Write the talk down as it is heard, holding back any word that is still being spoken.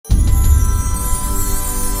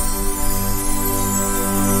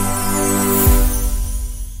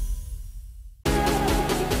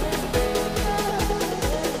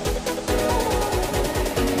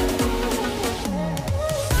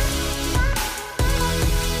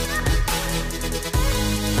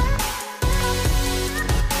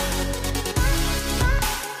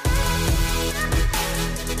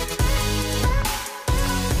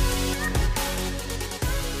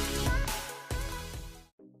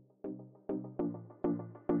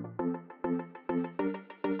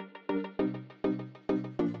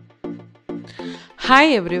Hi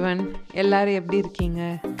everyone, எல்லாரும் எப்படி இருக்கீங்க?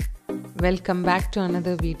 Welcome back to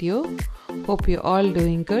another video. Hope you all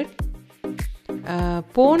doing good.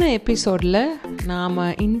 போன எபிசோடில் நாம்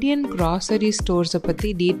இந்தியன் க்ராசரி ஸ்டோர்ஸை பற்றி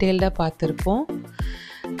டீட்டெயில்டாக பார்த்துருப்போம்.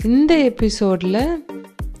 இந்த எபிசோடில்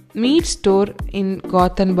மீட் ஸ்டோர் இன்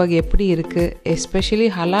கோத்தன்பர்க் எப்படி இருக்குது, எஸ்பெஷலி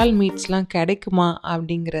ஹலால் மீட்ஸ்லாம் கிடைக்குமா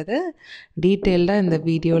அப்படிங்கிறத டீட்டெயில்டாக இந்த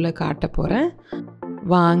வீடியோவில் காட்ட போகிறேன்.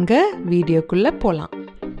 வாங்க வீடியோக்குள்ளே போகலாம்.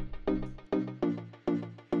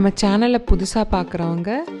 நம்ம சேனலை புதுசாக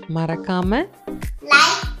பார்க்குறவங்க மறக்காமல்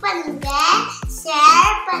லைக் பண்ணுங்க,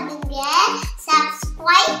 ஷேர் பண்ணுங்க,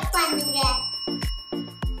 சப்ஸ்கிரைப் பண்ணுங்க.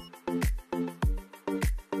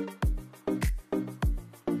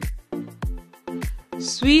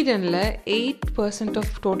 ஸ்வீடனில் 8%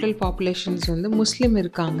 ஆஃப் டோட்டல் பாப்புலேஷன்ஸ் வந்து முஸ்லீம்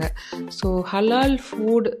இருக்காங்க. ஸோ ஹலால்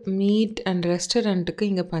ஃபுட், மீட் அண்ட் ரெஸ்டாரண்ட்டுக்கு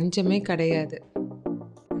இங்கே பஞ்சமே கிடையாது.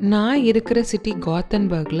 நான் இருக்கிற சிட்டி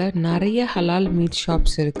கோத்தன்பர்கில் நிறைய ஹலால் மீட்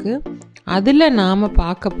ஷாப்ஸ் இருக்குது. அதில் நாம்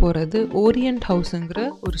பார்க்க போகிறது ஓரியன்ட் ஹவுஸுங்கிற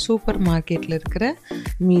ஒரு சூப்பர் மார்க்கெட்டில் இருக்கிற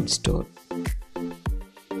மீட் ஸ்டோர்.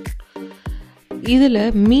 இதில்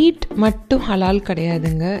மீட் மட்டும் ஹலால்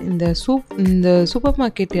கிடையாதுங்க. இந்த சூப்பர்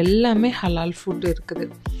மார்க்கெட் எல்லாமே ஹலால் ஃபுட் இருக்குது.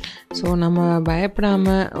 ஸோ நம்ம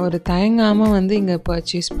பயப்படாமல், ஒரு தயங்காமல் வந்து இங்கே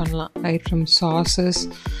பர்ச்சேஸ் பண்ணலாம். ரைட் ஃப்ரம் சாஸஸ்,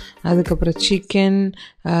 அதுக்கப்புறம் chicken,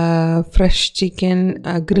 fresh chicken,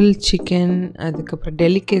 grill chicken, அதுக்கப்புறம்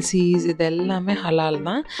டெலிகசிஸ், இது எல்லாமே ஹலால்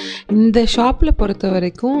தான். இந்த ஷாப்பில் பொறுத்த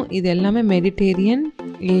வரைக்கும் இது எல்லாமே மெடிட்டேரியன்,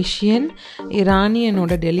 ஏஷியன்,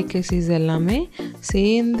 இரானியனோட டெலிகசிஸ் எல்லாமே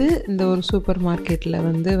சேர்ந்து இந்த ஒரு சூப்பர் மார்க்கெட்டில்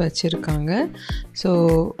வந்து வச்சுருக்காங்க. ஸோ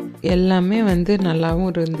எல்லாமே வந்து நல்லாவும்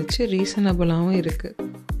இருந்துச்சு, ரீசனபிளாகவும் இருக்குது.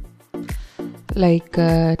 லைக்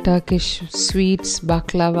டர்க்கிஷ் ஸ்வீட்ஸ்,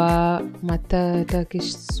 பக்லவா, மற்ற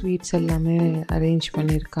டர்க்கிஷ் ஸ்வீட்ஸ் எல்லாமே அரேஞ்ச்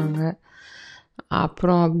பண்ணியிருக்காங்க.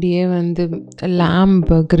 அப்புறம் அப்படியே வந்து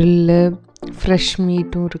லேம்ப் கிரில்லு, ஃப்ரெஷ்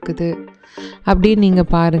மீட்டும் இருக்குது. அப்படியே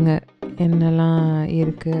நீங்கள் பாருங்கள் என்னெல்லாம்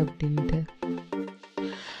இருக்குது அப்படின்ட்டு.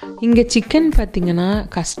 இங்கே சிக்கன் பார்த்திங்கன்னா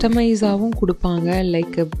கஸ்டமைஸாகவும் கொடுப்பாங்க.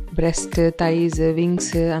 லைக் பிரெஸ்ட்டு, தைஸு,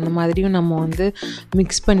 விங்ஸு அந்த மாதிரியும் நம்ம வந்து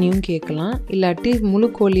மிக்ஸ் பண்ணியும் கேட்கலாம். இல்லாட்டி முழு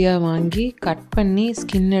கோழியாக வாங்கி கட் பண்ணி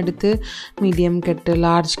ஸ்கின் எடுத்து மீடியம் கட்டு,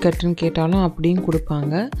 லார்ஜ் கட்டுன்னு கேட்டாலும் அப்படியும்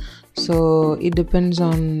கொடுப்பாங்க. So it depends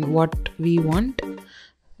on what we want.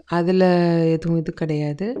 அதில் எதுவும் இது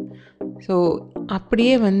கிடையாது. ஸோ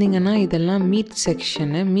அப்படியே வந்தீங்கன்னா இதெல்லாம் மீட்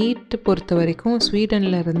செக்ஷனு. மீட்டு பொறுத்த வரைக்கும்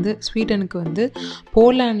ஸ்வீடனுக்கு வந்து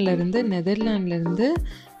போலாண்ட்லேருந்து, நெதர்லாண்ட்லேருந்து,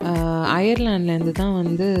 அயர்லாண்ட்லேருந்து தான்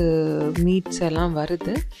வந்து மீட்ஸ் எல்லாம்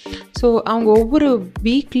வருது. ஸோ அவங்க ஒவ்வொரு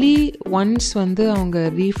வீக்லி ஒன்ஸ் வந்து அவங்க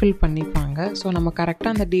ரீஃபில் பண்ணிப்பாங்க. ஸோ நம்ம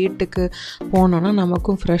கரெக்டாக அந்த டேட்டுக்கு போனோன்னா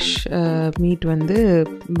நமக்கும் ஃப்ரெஷ் மீட் வந்து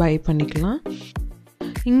பை பண்ணிக்கலாம்.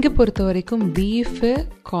 இங்கே பொறுத்த வரைக்கும் பீஃபு,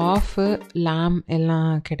 காஃபு, லேம்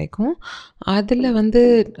எல்லாம் கிடைக்கும். அதில் வந்து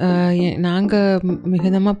நாங்கள்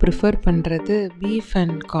மிகுதமாக ப்ரிஃபர் பண்ணுறது பீஃப்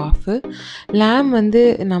அண்ட் காஃபு. லேம் வந்து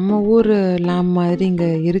நம்ம ஊர் லேம் மாதிரி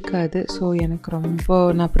இங்கே இருக்காது. ஸோ எனக்கு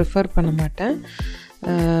நான் ப்ரிஃபர் பண்ண மாட்டேன்.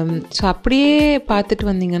 ஸோ அப்படியே பார்த்துட்டு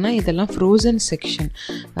வந்தீங்கன்னா இதெல்லாம் ஃப்ரோசன் செக்ஷன்.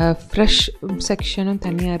 ஃப்ரெஷ் செக்ஷனும்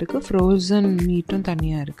தனியாக இருக்குது, ஃப்ரோசன் மீட்டும்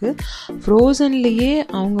தனியாக இருக்குது. ஃப்ரோசன்லேயே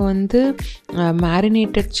அவங்க வந்து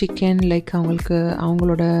மேரினேட்டட் சிக்கன், லைக்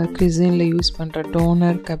அவங்களோட கிசினில் யூஸ் பண்ணுற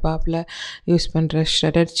டோனர் கபாபில் யூஸ் பண்ணுற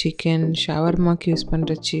ஷ்ரெடட் சிக்கன், ஷவர்மாக்கு யூஸ்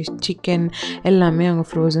பண்ணுற சிக்கன் எல்லாமே அவங்க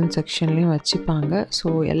ஃப்ரோசன் செக்ஷன்லேயும் வச்சுப்பாங்க. ஸோ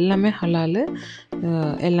எல்லாமே ஹலால்,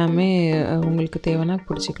 எல்லாமே உங்களுக்கு தேவைன்னா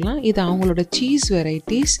பிடிச்சிக்கலாம். இது அவங்களோட சீஸ்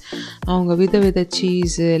வெரைட்டிஸ். அவங்க வித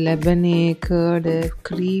சீஸு, லெபனே, கர்டு,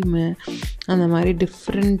 க்ரீமு, அந்த மாதிரி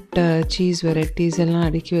டிஃப்ரெண்ட் சீஸ் வெரைட்டிஸ் எல்லாம்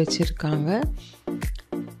அடுக்கி வச்சுருக்காங்க.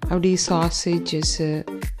 அப்படி சாசேஜஸ்ஸு,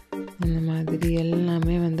 அந்த மாதிரி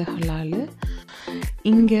எல்லாமே வந்து ஹலால்.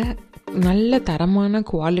 இங்கே நல்ல தரமான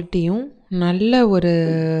குவாலிட்டியும் நல்ல ஒரு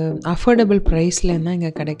அஃபோர்டபுள் ப்ரைஸ்லேருந்து தான்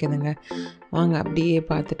இங்கே கிடைக்குதுங்க. வாங்க அப்படியே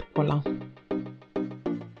பார்த்துட்டு போகலாம்.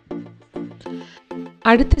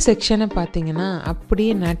 அடுத்த செக்ஷனை பார்த்தீங்கன்னா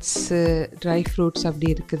அப்படியே நட்ஸு, ட்ரை ஃப்ரூட்ஸ் அப்படி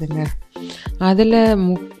இருக்குதுங்க.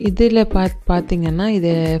 இதில் பார்த்தீங்கன்னா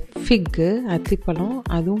இது ஃபிக்கு, அத்திப்பழம்,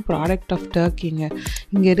 அதுவும் ப்ராடக்ட் ஆஃப் டர்க்கிங்க.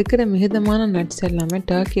 இங்கே இருக்கிற மிகுதமான நட்ஸ் எல்லாமே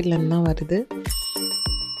டர்க்கிலேருந்து தான் வருது.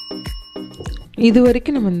 இது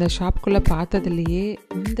வரைக்கும் நம்ம இந்த ஷாப்குள்ளே பார்த்ததுலேயே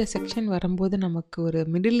இந்த செக்ஷன் வரும்போது நமக்கு ஒரு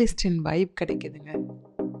மிடில் ஈஸ்டர்ன் வைப் கிடைக்குதுங்க.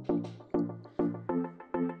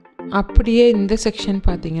 அப்படியே இந்த செக்ஷன்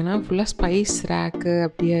பார்த்திங்கன்னா ஃபுல்லாக ஸ்பைஸ் ரேக்கு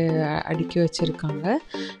அப்படியே அடுக்கி வச்சுருக்காங்க.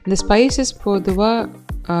 இந்த ஸ்பைசஸ் பொதுவாக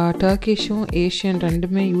டர்க்கிஷும் ஏஷியன்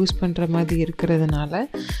ரெண்டுமே யூஸ் பண்ணுற மாதிரி இருக்கிறதுனால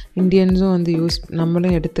இந்தியன்ஸும் வந்து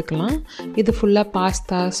நம்மளும் எடுத்துக்கலாம். இது ஃபுல்லாக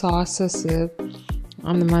பாஸ்தா, சாஸஸ்ஸு,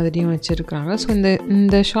 அந்த மாதிரியும் வச்சுருக்குறாங்க. ஸோ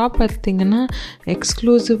இந்த ஷாப் பார்த்திங்கன்னா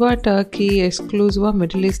எக்ஸ்க்ளூசிவாக டர்க்கி, எக்ஸ்க்ளூசிவாக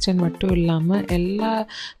மிடில் ஈஸ்டர்ன் மட்டும் இல்லாமல் எல்லா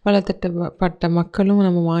பலதட்டப்பட்ட மக்களும்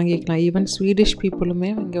நம்ம வாங்கிக்கலாம். ஈவன் ஸ்வீடிஷ்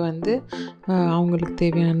பீப்புளுமே இங்கே வந்து அவங்களுக்கு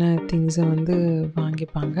தேவையான திங்ஸை வந்து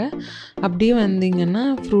வாங்கிப்பாங்க. அப்படியே வந்திங்கன்னா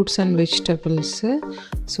ஃப்ரூட்ஸ் அண்ட் வெஜிடபிள்ஸு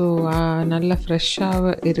ஸோ நல்லா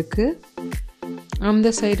ஃப்ரெஷ்ஷாக இருக்குது. அந்த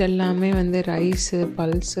சைடு எல்லாமே வந்து ரைஸு,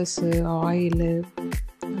 பல்சஸ்ஸு, ஆயிலு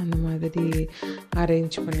அந்த மாதிரி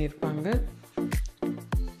அரேஞ்ச் பண்ணியிருப்பாங்க.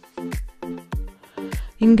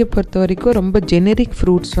 இங்கே பொறுத்த வரைக்கும் ரொம்ப ஜெனரிக்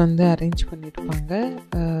ஃப்ரூட்ஸ் வந்து அரேஞ்ச் பண்ணியிருப்பாங்க.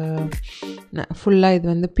 ஃபுல்லாக இது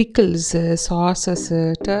வந்து பிக்கிள்ஸு, சாஸஸ்ஸு,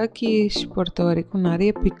 டர்க்கிஷ் பொறுத்த வரைக்கும்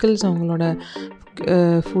நிறைய பிக்கிள்ஸ் அவங்களோட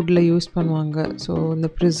ஃபுட்டில் யூஸ் பண்ணுவாங்க. ஸோ இந்த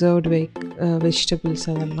ப்ரிசர்வ்டு வெஜிடபிள்ஸ்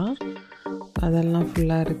அதெல்லாம்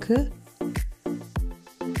ஃபுல்லாக இருக்குது.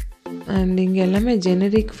 அண்ட் இங்கே எல்லாமே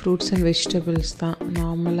ஜெனரிக் ஃப்ரூட்ஸ் அண்ட் வெஜிடபிள்ஸ் தான்.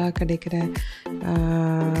 நார்மலாக கிடைக்கிற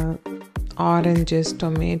ஆரஞ்சஸ்,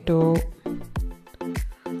 டொமேட்டோ,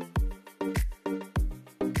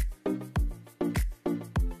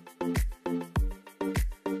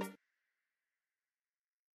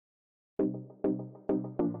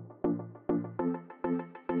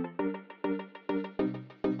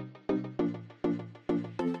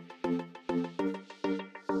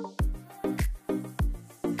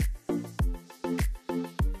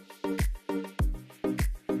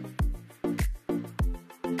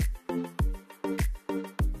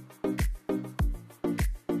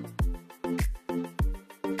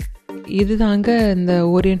 இது தாங்க இந்த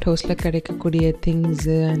ஓரியன்ட் ஹவுஸில் கிடைக்கக்கூடிய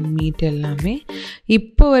திங்ஸு அண்ட் மீட் எல்லாமே.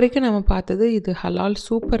 இப்போ வரைக்கும் நம்ம பார்த்தது இது ஹலால்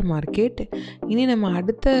சூப்பர் மார்க்கெட். இனி நம்ம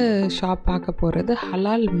அடுத்த ஷாப் பார்க்க போகிறது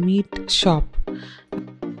ஹலால் மீட் ஷாப்.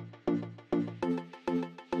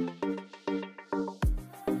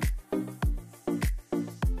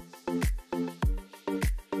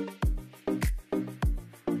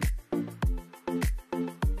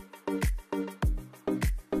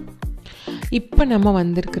 இப்போ நம்ம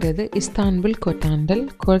வந்திருக்கிறது இஸ்தான்புல்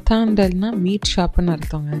கொத்தாண்டல்னால் மீட் ஷாப்புன்னு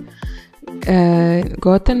அர்த்தங்க.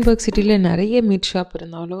 கோத்தன்பர்க் சிட்டியில் நிறைய மீட் ஷாப்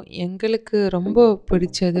இருந்தாலும் எங்களுக்கு ரொம்ப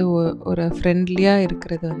பிடிச்சது ஒரு ஃப்ரெண்ட்லியாக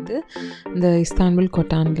இருக்கிறது வந்து இந்த இஸ்தான்புல்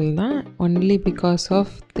கொத்தாண்டல் தான். Only because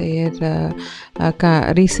of their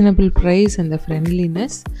reasonable price and the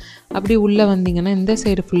friendliness. அப்படி உள்ளே வந்தீங்கன்னா இந்த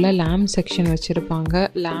சைடு ஃபுல்லாக லேம் செக்ஷன் வச்சுருப்பாங்க.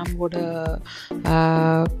 லேம்போட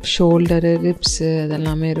ஷோல்டரு, ரிப்ஸு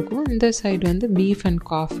அதெல்லாமே இருக்கும். இந்த சைடு வந்து பீஃப் அண்ட்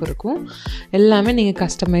காஃப் இருக்கும். எல்லாமே நீங்கள்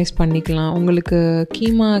கஸ்டமைஸ் பண்ணிக்கலாம். உங்களுக்கு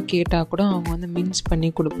கீமா கேட்டால் கூட அவங்க வந்து மின்ஸ் பண்ணி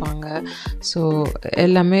கொடுப்பாங்க. ஸோ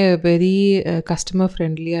எல்லாமே வெரி கஸ்டமர்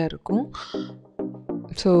ஃப்ரெண்ட்லியாக இருக்கும்.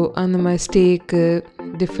 ஸோ அந்த மாதிரி ஸ்டேக்கு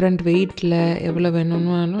டிஃப்ரெண்ட் வெயிட்டில் எவ்வளோ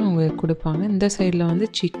வேணும்னாலும் அவங்க கொடுப்பாங்க. இந்த சைடில் வந்து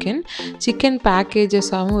சிக்கன்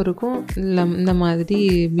பேக்கேஜஸாகவும் இருக்கும், இல்லை இந்த மாதிரி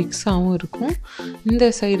மிக்ஸாகவும் இருக்கும். இந்த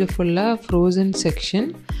சைடு ஃபுல்லாக ஃப்ரோசன்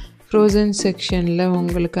செக்ஷனில்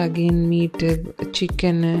உங்களுக்கு அகெயின் மீட்டு,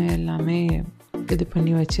 சிக்கனு எல்லாமே இது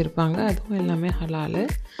பண்ணி வச்சுருப்பாங்க. அதுவும் எல்லாமே ஹலாலு.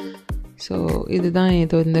 ஸோ இதுதான்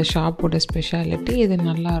ஏதோ இந்த ஷாப்போட ஸ்பெஷாலிட்டி. இது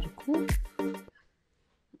நல்லாயிருக்கும்.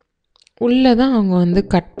 உள்ளே தான் அவங்க வந்து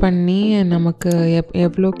கட் பண்ணி நமக்கு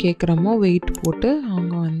எவ்வளோ கேட்குறோமோ வெயிட் போட்டு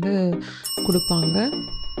அவங்க வந்து கொடுப்பாங்க.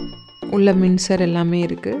 உள்ள மின்சர் எல்லாமே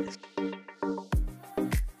இருக்குது.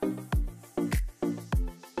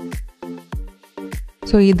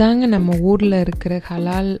 ஸோ இதாங்க நம்ம ஊரில் இருக்கிற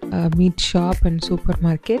ஹலால் meet shop and super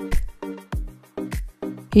market.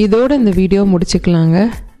 இதோடு இந்த video முடிச்சுக்கலாங்க.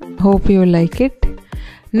 Hope you like it.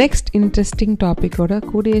 Next interesting டாப்பிக்கோட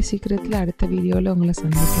கூடிய சீக்கிரத்தில் அடுத்த வீடியோவில் உங்களை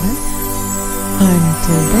சந்திக்கிறேன்.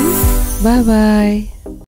 Until then, bye bye.